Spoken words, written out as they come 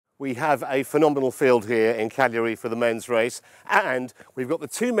We have a phenomenal field here in Cagliari for the men's race, and we've got the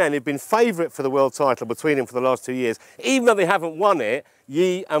two men who've been favourite for the world title between them for the last 2 years, even though they haven't won it,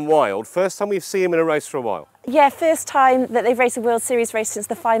 Yi and Wild. First time we've seen them in a race for a while. Yeah, first time that they've raced a World Series race since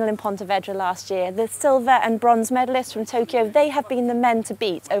the final in Pontevedra last year. The silver and bronze medalists from Tokyo, they have been the men to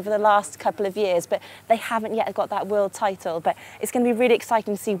beat over the last couple of years, but they haven't yet got that world title. But it's going to be really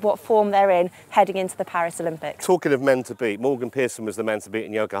exciting to see what form they're in heading into the Paris Olympics. Talking of men to beat, Morgan Pearson was the man to beat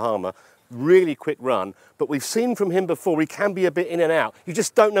in Yokohama. Really quick run, but we've seen from him before he can be a bit in and out. You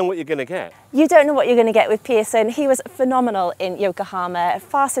just don't know what you're going to get. You don't know what you're going to get with Pearson. He was phenomenal in Yokohama,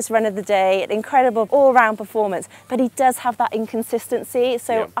 fastest run of the day, an incredible all-round performance, but he does have that inconsistency.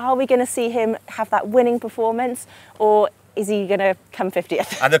 So Are we going to see him have that winning performance, or is he going to come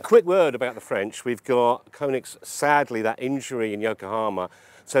 50th? And a quick word about the French. We've got Koenig's, sadly, that injury in Yokohama.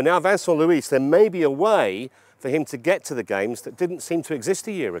 So now Vincent Luis, there may be a way for him to get to the games that didn't seem to exist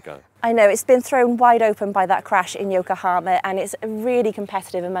a year ago. I know, it's been thrown wide open by that crash in Yokohama, and it's really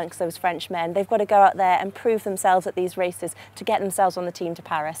competitive amongst those French men. They've got to go out there and prove themselves at these races to get themselves on the team to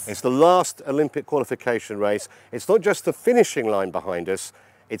Paris. It's the last Olympic qualification race. It's not just the finishing line behind us,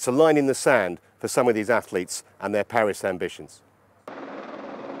 it's a line in the sand for some of these athletes and their Paris ambitions.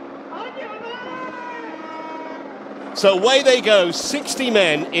 So away they go, 60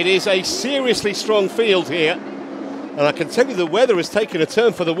 men. It is a seriously strong field here. And I can tell you the weather has taken a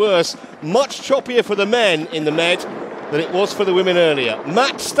turn for the worse. Much choppier for the men in the Med than it was for the women earlier.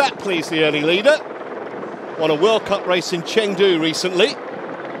 Max Stapley is the early leader. Won a World Cup race in Chengdu recently.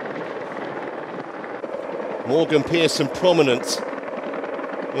 Morgan Pearson prominent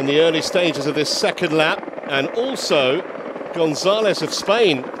in the early stages of this second lap. And also Gonzalez of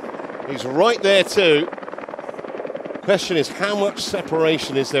Spain is right there too. Question is, how much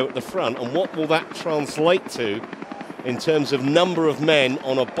separation is there at the front, and what will that translate to in terms of number of men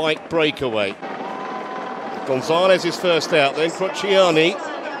on a bike breakaway? Gonzalez is first out, then Crociani.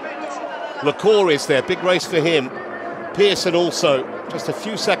 Lacour is there, big race for him. Pearson also, just a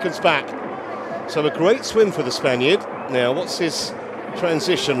few seconds back. So a great swim for the Spaniard. Now, what's his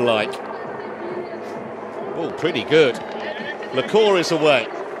transition like? Oh, pretty good. Lacour is away.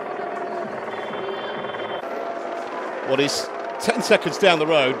 Well, he's 10 seconds down the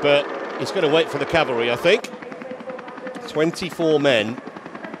road, but he's going to wait for the cavalry, I think. 24 men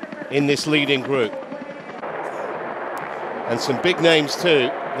in this leading group. And some big names too.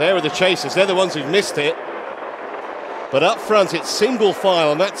 There are the chasers. They're the ones who've missed it. But up front, it's single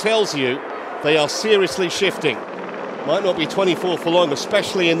file, and that tells you they are seriously shifting. Might not be 24 for long,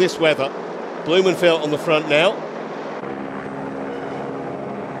 especially in this weather. Blumenfeld on the front now.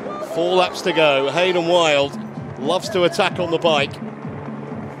 4 laps to go. Hayden Wild loves to attack on the bike,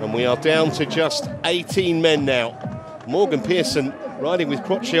 and we are down to just 18 men now. Morgan Pearson riding with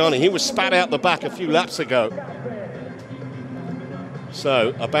Crociani. He was spat out the back a few laps ago.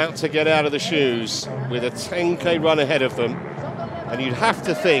 So about to get out of the shoes with a 10k run ahead of them, and you'd have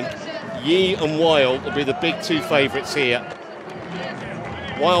to think Yi and Wild will be the big two favourites here.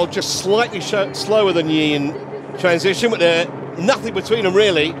 Wild just slightly slower than Yi in transition, but nothing between them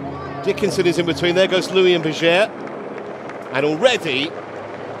really. Dickinson is in between. There goes Louis and Berger. And already,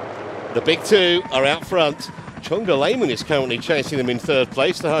 the big two are out front. Chunga Lehmann is currently chasing them in third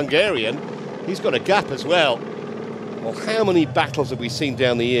place, the Hungarian. He's got a gap as well. Well, how many battles have we seen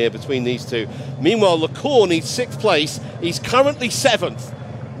down the year between these two? Meanwhile, Lacour needs 6th place. He's currently 7th.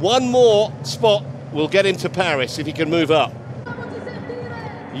 One more spot will get him to Paris if he can move up.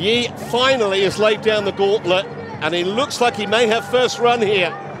 Yi finally has laid down the gauntlet, and it looks like he may have first run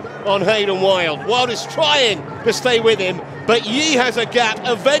here on Hayden Wild. Wild is trying to stay with him, but Yi has a gap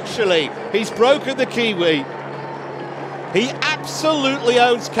eventually. He's broken the Kiwi. He absolutely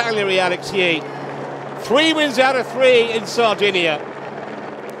owns Cagliari, Alex Yi. 3 wins out of 3 in Sardinia.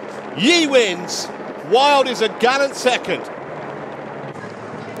 Yi wins. Wild is a gallant second.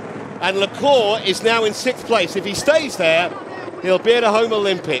 And Lacour is now in 6th place. If he stays there, he'll be at a home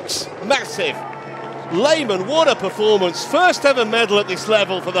Olympics. Massive. Lehmann, what a performance. First ever medal at this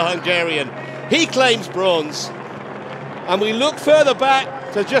level for the Hungarian. He claims bronze. And we look further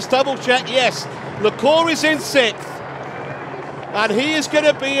back to just double check. Yes, Lacour is in 6th. And he is going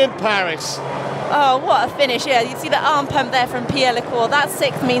to be in Paris. Oh, what a finish. Yeah, you see the arm pump there from Pierre Lacour. That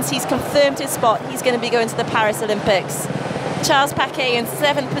 6th means he's confirmed his spot. He's going to be going to the Paris Olympics. Charles Paquet in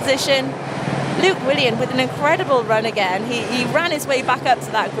 7th position. Luke Willian with an incredible run again. He ran his way back up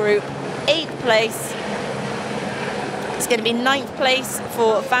to that group. 8th place. It's going to be 9th place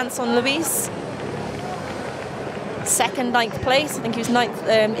for Vincent Luis. 2nd, 9th place. I think he was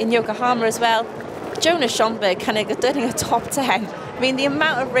 9th in Yokohama as well. Jonas Schomburg kind of getting a top 10 mean, the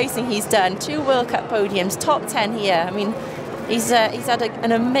amount of racing he's done, 2 World Cup podiums, top 10 here. I mean, he's had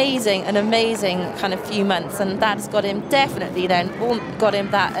an amazing kind of few months, and that's got him definitely then got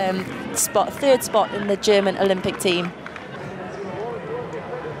him that third spot in the German Olympic team.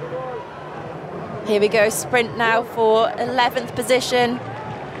 Here we go, sprint now for 11th position.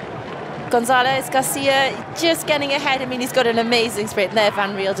 Gonzalez Garcia just getting ahead. I mean, he's got an amazing sprint there.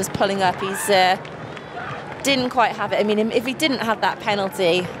 Van Riel just pulling up. He's didn't quite have it. I mean, if he didn't have that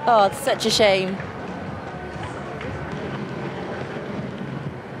penalty, oh, it's such a shame.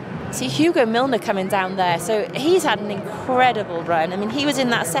 See Hugo Milner coming down there. So he's had an incredible run. I mean, he was in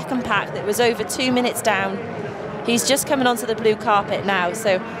that second pack that was over 2 minutes down. He's just coming onto the blue carpet now.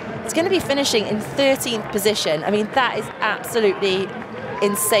 So he's going to be finishing in 13th position. I mean, that is absolutely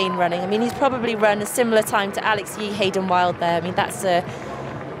insane running. I mean, he's probably run a similar time to Alex Yee, Hayden Wilde there. I mean, that's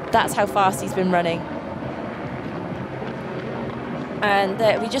how fast he's been running. And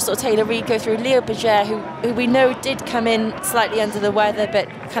we just saw Taylor Reid go through. Leo Berger, who we know did come in slightly under the weather, but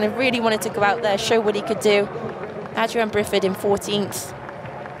kind of really wanted to go out there, show what he could do. Adrian Brifford in 14th.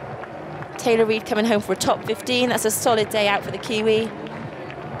 Taylor Reid coming home for a top 15. That's a solid day out for the Kiwi.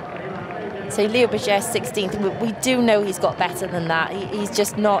 So Leo Berger 16th, and we do know he's got better than that. He's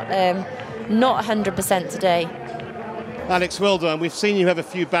just not 100% today. Alex, well done. We've seen you have a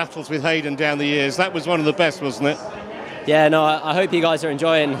few battles with Hayden down the years. That was one of the best, wasn't it? Yeah, no, I hope you guys are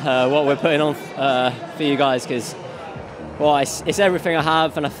enjoying what we're putting on for you guys, because, well, it's everything I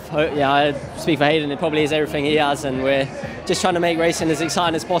have, and I speak for Hayden, it probably is everything he has, and we're just trying to make racing as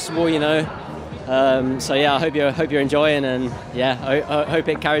exciting as possible, you know. So yeah, I hope you're enjoying, and yeah, I hope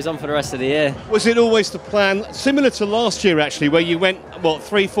it carries on for the rest of the year. Was it always the plan, similar to last year actually, where you went what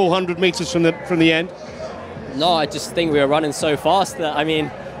 300-400 meters from the end? No, I just think we were running so fast that, I mean,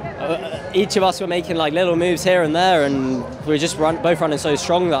 each of us were making like little moves here and there, and we were just both running so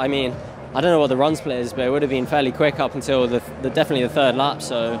strong that, I mean, I don't know what the run split is, but it would have been fairly quick up until definitely the third lap.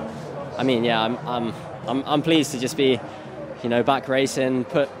 So, I mean, yeah, I'm pleased to just be, you know, back racing,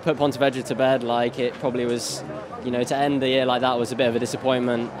 put Pontevedra to bed. Like, it probably was, you know, to end the year like that was a bit of a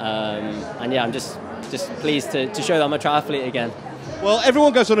disappointment. And yeah, I'm just pleased to show that I'm a triathlete again. Well,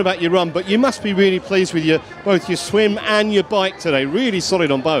 everyone goes on about your run, but you must be really pleased with both your swim and your bike today. Really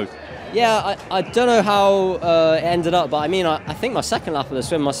solid on both. Yeah, I don't know how it ended up, but I mean, I think my second lap of the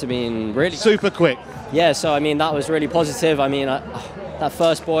swim must have been really super quick. Yeah, so I mean, that was really positive. I mean, that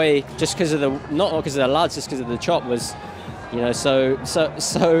first buoy, just because of not because of the lads, just because of the chop was, you know,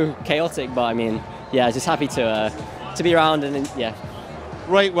 so chaotic. But I mean, yeah, just happy to be around, and yeah.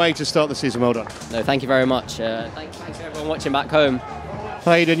 Great way to start the season. Well done. No, thank you very much. Thanks to everyone watching back home.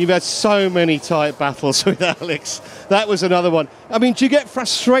 Hayden, you've had so many tight battles with Alex. That was another one. I mean, do you get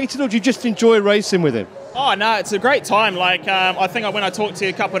frustrated, or do you just enjoy racing with him? Oh no, it's a great time. Like I think when I talked to you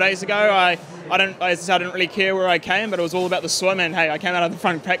a couple of days ago, I didn't really care where I came, but it was all about the swim. And hey, I came out of the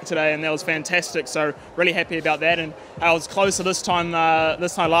front pack today, and that was fantastic. So really happy about that. And I was closer this time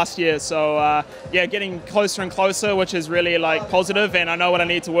last year. So yeah, getting closer and closer, which is really like positive. And I know what I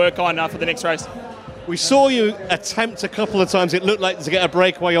need to work on for the next race. We saw you attempt a couple of times. It looked like to get a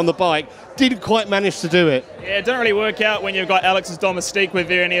breakaway on the bike. Didn't quite manage to do it. Yeah, it didn't really work out when you've got Alex's domestique with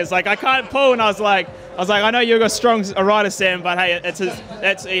you, and he was like, I can't pull. And I was like, I know you've got strong rider, Sam, but hey,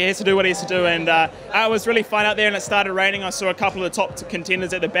 he has to do what he has to do. And it was really fun out there, and it started raining. I saw a couple of the top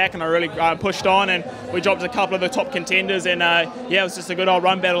contenders at the back, and I really pushed on, and we dropped a couple of the top contenders, and yeah, it was just a good old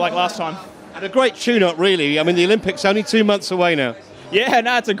run battle like last time. And a great tune-up, really. I mean, the Olympics only 2 months away now. Yeah,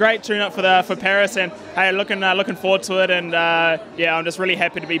 no, it's a great tune-up for Paris, and hey, looking forward to it, and yeah, I'm just really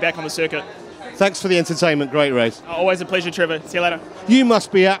happy to be back on the circuit. Thanks for the entertainment. Great race. Always a pleasure, Trevor. See you later. You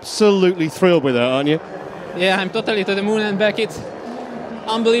must be absolutely thrilled with it, aren't you? Yeah, I'm totally to the moon and back. It's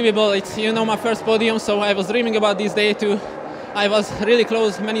unbelievable. It's, you know, my first podium, so I was dreaming about this day too. I was really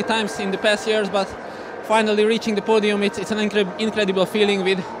close many times in the past years, but finally reaching the podium, it's an incredible feeling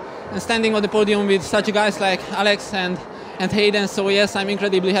and standing on the podium with such guys like Alex and Hayden. So yes, I'm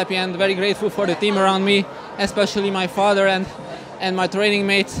incredibly happy and very grateful for the team around me, especially my father and my training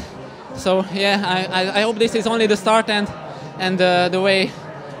mates. So yeah, I hope this is only the start and the way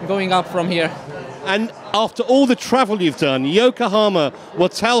going up from here. And after all the travel you've done, Yokohama,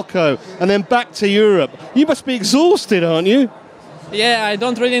 Watalco, and then back to Europe, you must be exhausted, aren't you? Yeah, I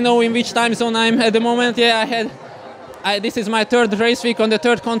don't really know in which time zone I'm at the moment. Yeah, this is my third race week on the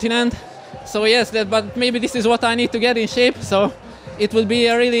third continent. So yes, but maybe this is what I need to get in shape. So it will be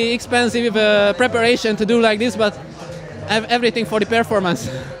a really expensive preparation to do like this, but I have everything for the performance.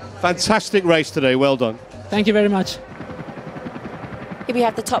 Fantastic race today, well done. Thank you very much. Here we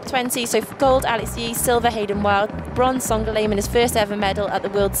have the top 20, so for gold, Alex Yee, silver, Hayden Wilde, Bronze, Songa Lehmann, his first ever medal at the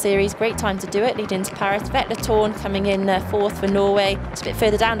World Series. Great time to do it, leading to Paris. Vetle Thorn coming in fourth for Norway. Just a bit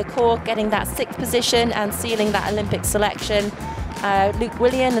further down the court, getting that 6th position and sealing that Olympic selection. Luke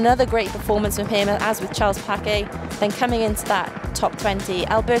Willian, another great performance from him, as with Charles Paquet. Then coming into that top 20,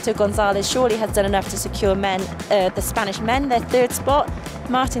 Alberto Gonzalez surely has done enough to secure the Spanish men their 3rd spot.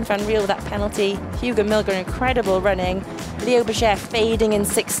 Martin van Riel with that penalty. Hugo Milger, incredible running. Leo Berger fading in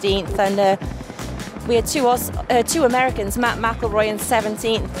 16th. And we had two Americans, Matt McElroy in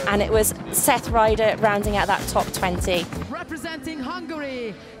 17th, and it was Seth Ryder rounding out that top 20. Representing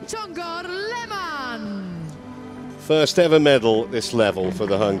Hungary, Csongor Lehmann. First ever medal at this level for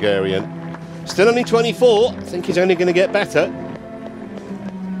the Hungarian. Still only 24, I think he's only going to get better.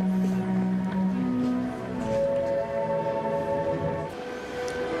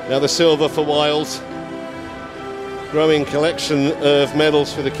 Now the silver for Wild. Growing collection of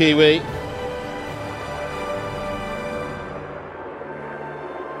medals for the Kiwi.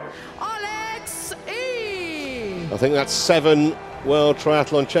 I think that's 7 World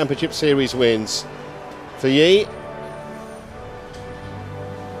Triathlon Championship Series wins for Yi.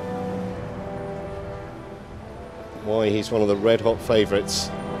 Why he's one of the red-hot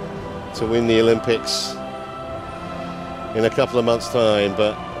favourites to win the Olympics in a couple of months' time,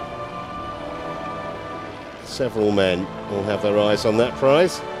 but several men will have their eyes on that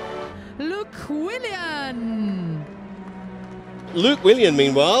prize. Luke Willian. Luke Willian,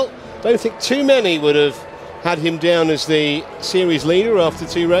 meanwhile, don't think too many would have had him down as the series leader after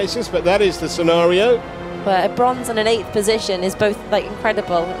 2 races, but that is the scenario. But a bronze and an 8th position is both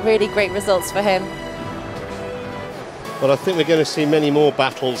incredible. Really great results for him. But I think we're going to see many more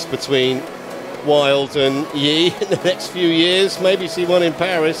battles between Wild and Yi in the next few years. Maybe see one in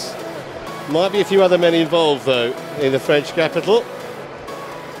Paris. Might be a few other men involved, though, in the French capital.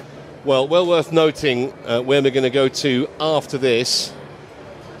 Well worth noting where we're going to go to after this.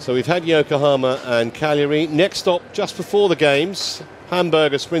 So we've had Yokohama and Cagliari. Next stop, just before the Games,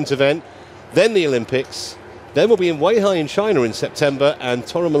 Hamburg, a sprint event. Then the Olympics. Then we'll be in Weihai in China in September, and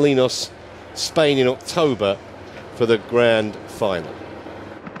Torremolinos, Spain in October for the grand final.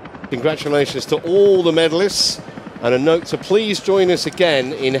 Congratulations to all the medalists, and a note to please join us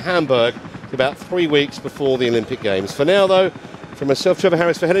again in Hamburg about 3 weeks before the Olympic Games. For now, though, from myself, Trevor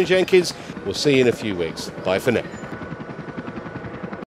Harris, for Helen Jenkins, we'll see you in a few weeks. Bye for now.